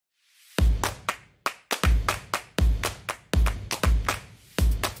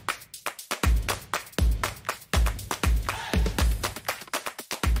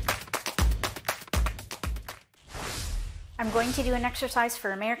I'm going to do an exercise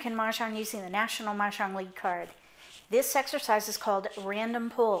for American Mah Jongg using the National Mah Jongg League card. This exercise is called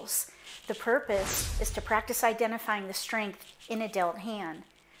random pulls. The purpose is to practice identifying the strength in a dealt hand.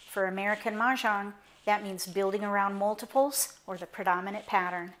 For American Mah Jongg, that means building around multiples or the predominant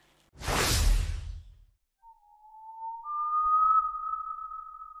pattern.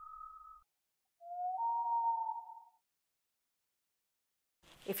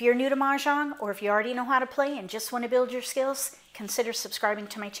 If you're new to Mah Jongg, or if you already know how to play and just want to build your skills, consider subscribing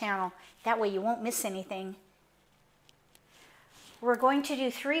to my channel. That way you won't miss anything. We're going to do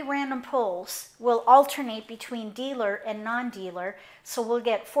 3 random pulls. We'll alternate between dealer and non-dealer, so we'll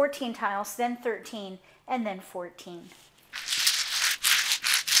get 14 tiles, then 13, and then 14.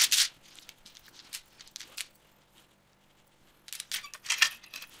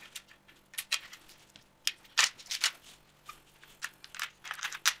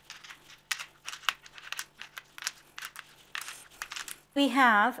 We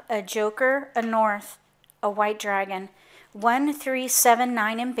have a joker, a north, a white dragon, 1, 3, 7,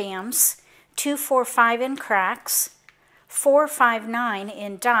 9 in bams, 2, 4, 5 in cracks, 4, 5, 9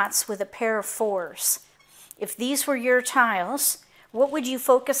 in dots with a pair of 4s. If these were your tiles, what would you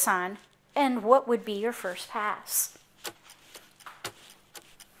focus on and what would be your first pass?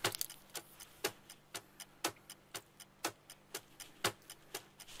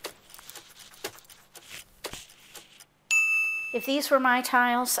 If these were my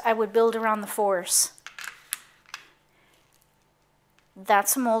tiles, I would build around the 4s.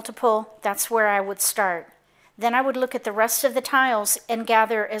 That's a multiple. That's where I would start. Then I would look at the rest of the tiles and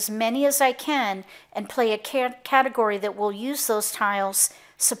gather as many as I can and play a category that will use those tiles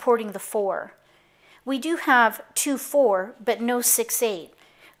supporting the 4. We do have 2, 4, but no 6, 8.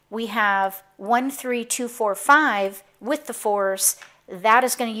 We have 1, 3, 2, 4, 5 with the 4s. That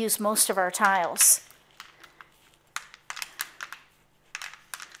is going to use most of our tiles.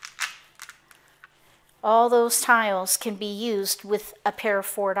 All those tiles can be used with a pair of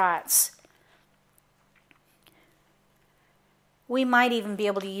 4 dots. We might even be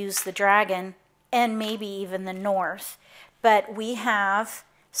able to use the dragon and maybe even the north. But we have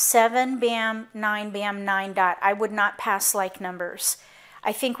 7 bam, 9 bam, 9 dot. I would not pass like numbers.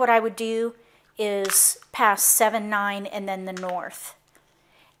 I think what I would do is pass 7, 9, and then the north.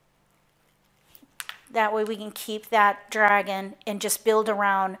 That way we can keep that dragon and just build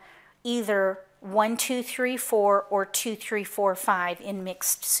around either 1, 2, 3, 4 or 2, 3, 4, 5 in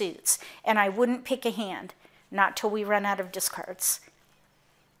mixed suits. And I wouldn't pick a hand, not till we run out of discards.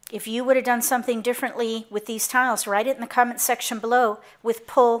 If you would have done something differently with these tiles, write it in the comment section below with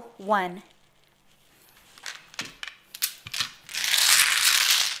pull 1.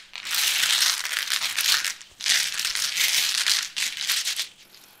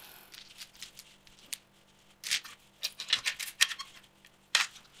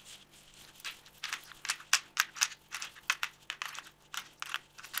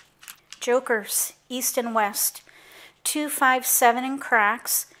 Jokers, east and west, 2, 5, 7 in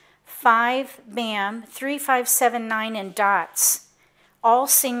cracks, 5 bam, 3, 5, 7, 9 in dots. All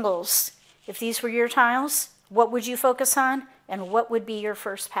singles. If these were your tiles, what would you focus on and what would be your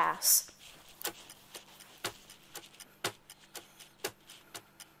first pass?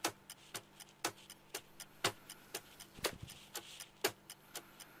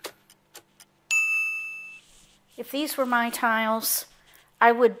 If these were my tiles,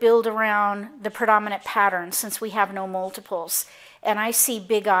 I would build around the predominant pattern since we have no multiples. And I see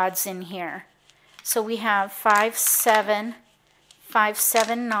big odds in here. So we have 5, 7, 5,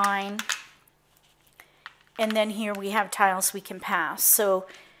 7, 9. And then here we have tiles we can pass. So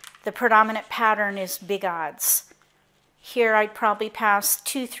the predominant pattern is big odds. Here I'd probably pass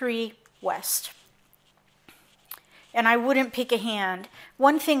 2, 3 west. And I wouldn't pick a hand.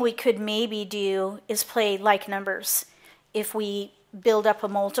 One thing we could maybe do is play like numbers. If we build up a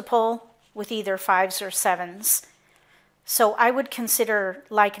multiple with either 5s or 7s. So I would consider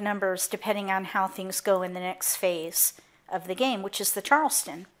like numbers depending on how things go in the next phase of the game, which is the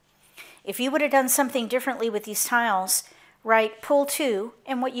Charleston. If you would have done something differently with these tiles, write pull 2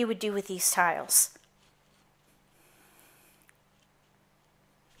 and what you would do with these tiles.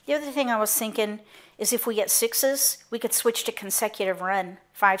 The other thing I was thinking is if we get 6s, we could switch to consecutive run,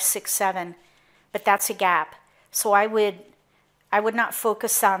 5, 6, 7, but that's a gap. So I would not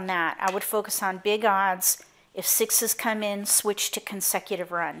focus on that. I would focus on big odds. If 6s come in, switch to consecutive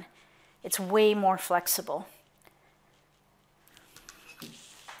run. It's way more flexible.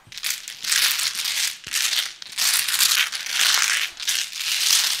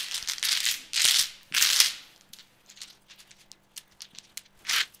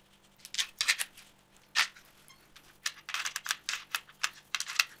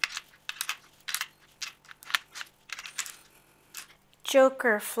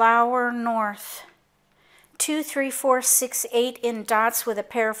 Joker, flower, north. 2, 3, 4, 6, 8 in dots with a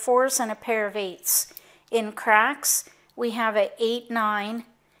pair of 4s and a pair of 8s. In cracks, we have a 8, 9,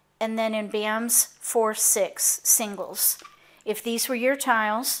 and then in bams, 4, 6 singles. If these were your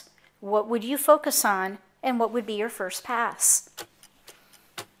tiles, what would you focus on and what would be your first pass?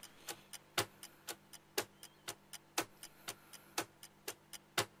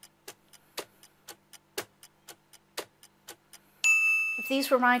 If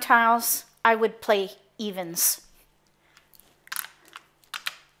these were my tiles, I would play evens.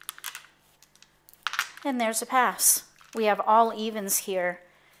 And there's a pass. We have all evens here.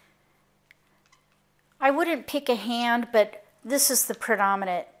 I wouldn't pick a hand, but this is the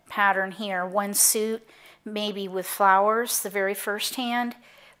predominant pattern here. One suit, maybe with flowers, the very first hand.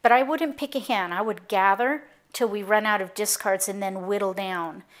 But I wouldn't pick a hand. I would gather till we run out of discards and then whittle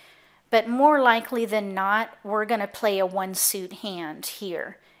down. But more likely than not, we're going to play a one suit hand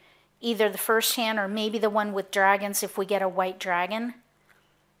here. Either the first hand or maybe the one with dragons if we get a white dragon.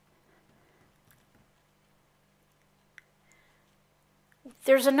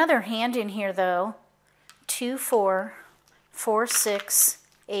 There's another hand in here though. 2, 4, 4, 6,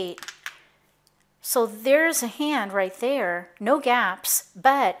 8. So there's a hand right there. No gaps,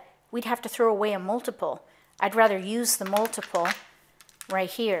 but we'd have to throw away a multiple. I'd rather use the multiple right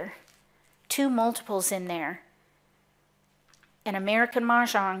here. 2 multiples in there. And American Mah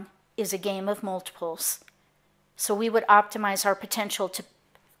Jongg is a game of multiples. So we would optimize our potential to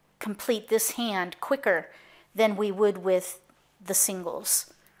complete this hand quicker than we would with the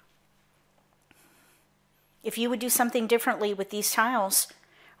singles. If you would do something differently with these tiles,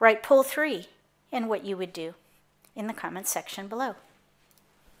 write pull 3 and what you would do in the comments section below.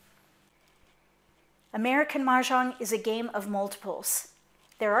 American Mah Jongg is a game of multiples.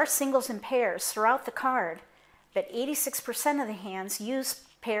 There are singles and pairs throughout the card, but 86% of the hands use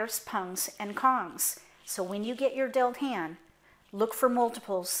pairs, pungs, and kongs. So when you get your dealt hand, look for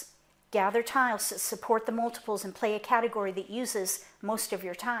multiples, gather tiles that support the multiples, and play a category that uses most of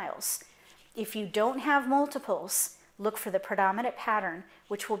your tiles. If you don't have multiples, look for the predominant pattern,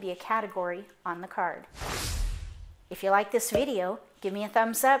 which will be a category on the card. If you like this video, give me a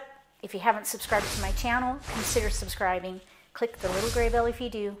thumbs up. If you haven't subscribed to my channel, consider subscribing. Click the little gray bell if you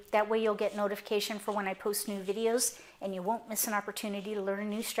do. That way you'll get notification for when I post new videos, and you won't miss an opportunity to learn a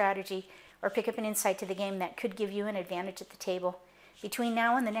new strategy or pick up an insight to the game that could give you an advantage at the table. Between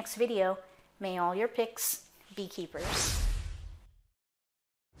now and the next video, may all your picks be keepers.